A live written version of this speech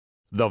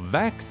The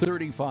VAC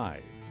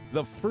 35,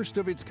 the first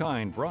of its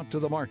kind brought to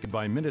the market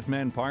by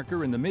Minuteman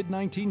Parker in the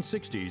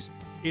mid-1960s,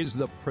 is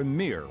the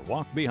premier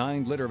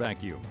walk-behind litter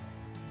vacuum.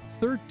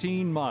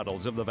 13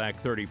 models of the VAC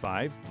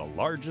 35, the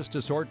largest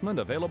assortment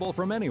available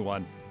from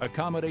anyone,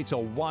 accommodates a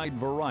wide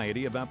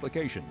variety of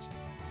applications.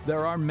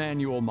 There are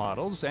manual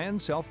models and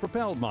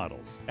self-propelled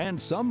models,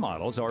 and some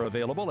models are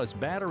available as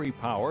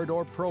battery-powered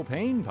or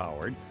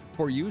propane-powered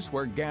for use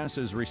where gas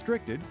is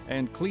restricted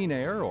and clean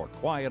air or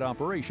quiet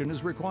operation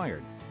is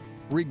required.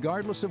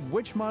 Regardless of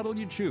which model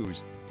you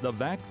choose, the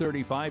VAC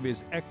 35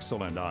 is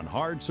excellent on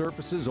hard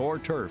surfaces or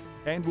turf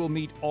and will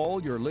meet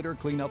all your litter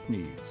cleanup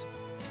needs.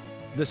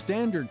 The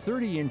standard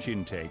 30-inch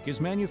intake is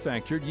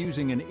manufactured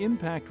using an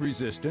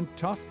impact-resistant,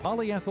 tough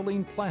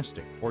polyethylene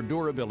plastic for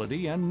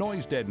durability and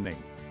noise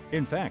deadening.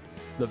 In fact,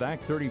 the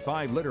VAC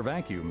 35 litter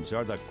vacuums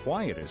are the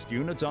quietest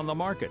units on the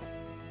market.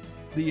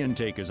 The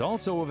intake is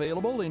also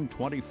available in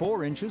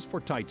 24 inches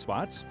for tight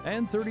spots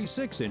and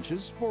 36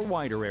 inches for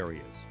wider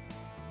areas.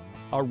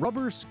 A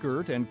rubber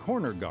skirt and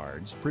corner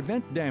guards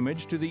prevent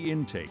damage to the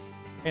intake,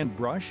 and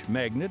brush,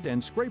 magnet,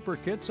 and scraper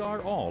kits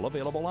are all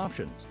available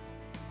options.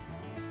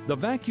 The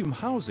vacuum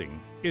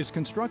housing is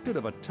constructed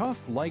of a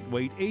tough,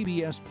 lightweight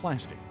ABS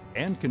plastic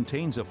and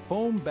contains a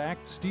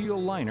foam-backed steel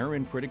liner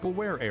in critical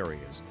wear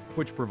areas,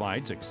 which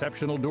provides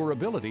exceptional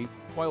durability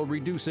while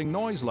reducing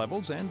noise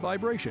levels and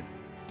vibration.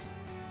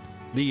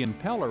 The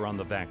impeller on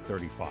the VAC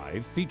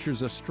 35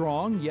 features a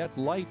strong yet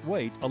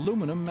lightweight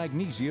aluminum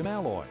magnesium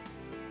alloy.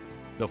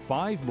 The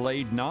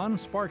 5-blade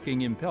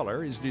non-sparking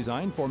impeller is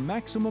designed for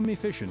maximum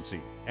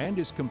efficiency and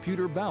is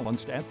computer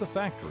balanced at the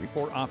factory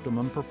for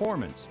optimum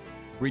performance,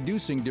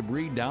 reducing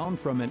debris down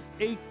from an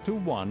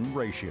 8-to-1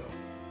 ratio.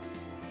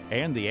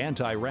 And the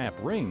anti-wrap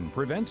ring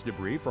prevents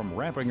debris from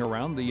wrapping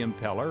around the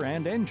impeller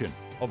and engine,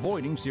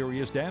 avoiding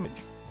serious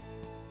damage.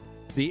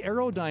 The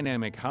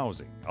aerodynamic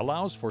housing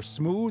allows for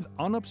smooth,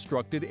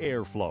 unobstructed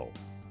airflow.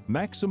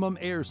 Maximum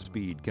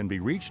airspeed can be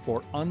reached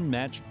for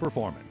unmatched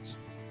performance.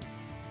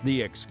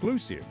 The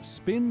exclusive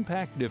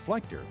spin-pack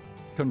deflector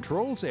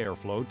controls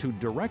airflow to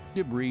direct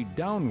debris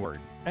downward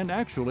and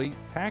actually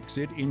packs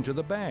it into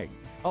the bag,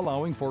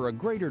 allowing for a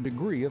greater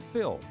degree of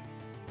fill.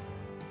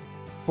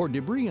 For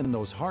debris in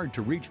those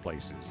hard-to-reach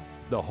places,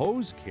 the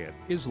hose kit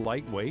is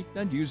lightweight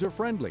and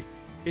user-friendly.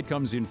 It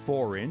comes in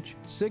 4-inch,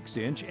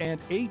 6-inch, and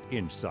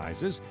 8-inch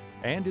sizes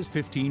and is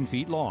 15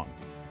 feet long.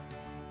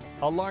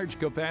 A large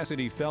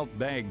capacity felt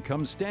bag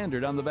comes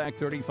standard on the VAC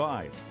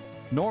 35.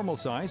 Normal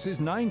size is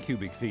 9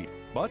 cubic feet,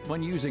 but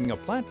when using a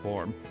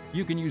platform,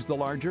 you can use the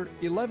larger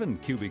 11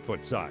 cubic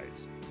foot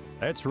size.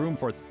 That's room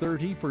for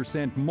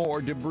 30%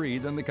 more debris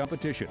than the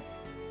competition.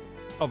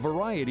 A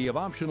variety of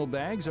optional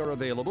bags are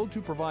available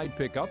to provide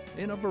pickup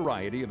in a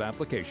variety of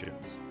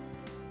applications.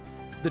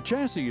 The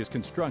chassis is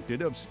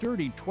constructed of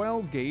sturdy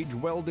 12-gauge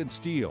welded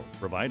steel,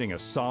 providing a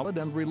solid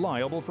and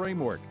reliable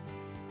framework.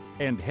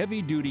 And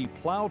heavy-duty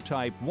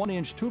plow-type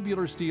 1-inch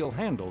tubular steel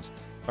handles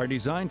are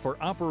designed for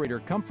operator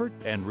comfort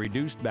and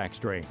reduced back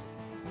strain.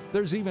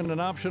 There's even an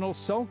optional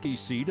sulky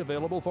seat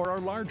available for our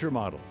larger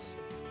models.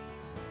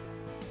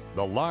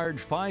 The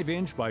large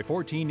 5-inch by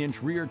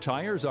 14-inch rear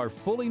tires are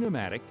fully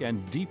pneumatic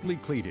and deeply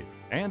cleated,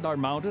 and are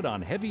mounted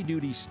on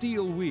heavy-duty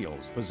steel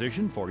wheels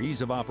positioned for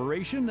ease of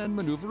operation and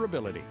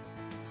maneuverability.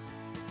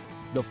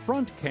 The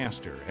front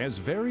caster has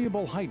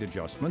variable height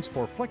adjustments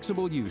for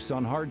flexible use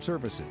on hard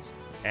surfaces,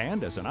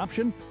 and as an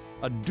option,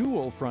 a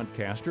dual front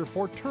caster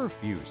for turf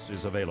use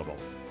is available.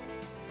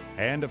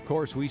 And of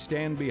course, we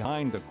stand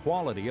behind the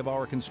quality of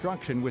our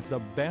construction with the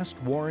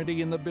best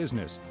warranty in the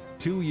business,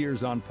 2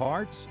 years on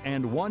parts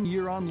and 1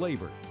 year on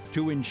labor,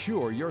 to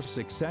ensure your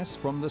success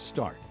from the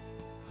start.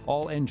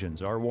 All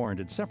engines are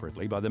warranted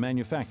separately by the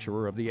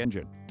manufacturer of the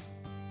engine.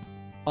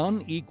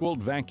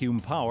 Unequaled vacuum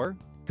power,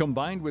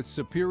 combined with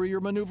superior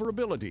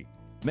maneuverability,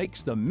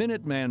 makes the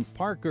Minuteman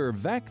Parker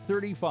VAC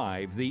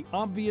 35 the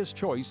obvious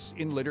choice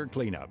in litter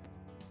cleanup.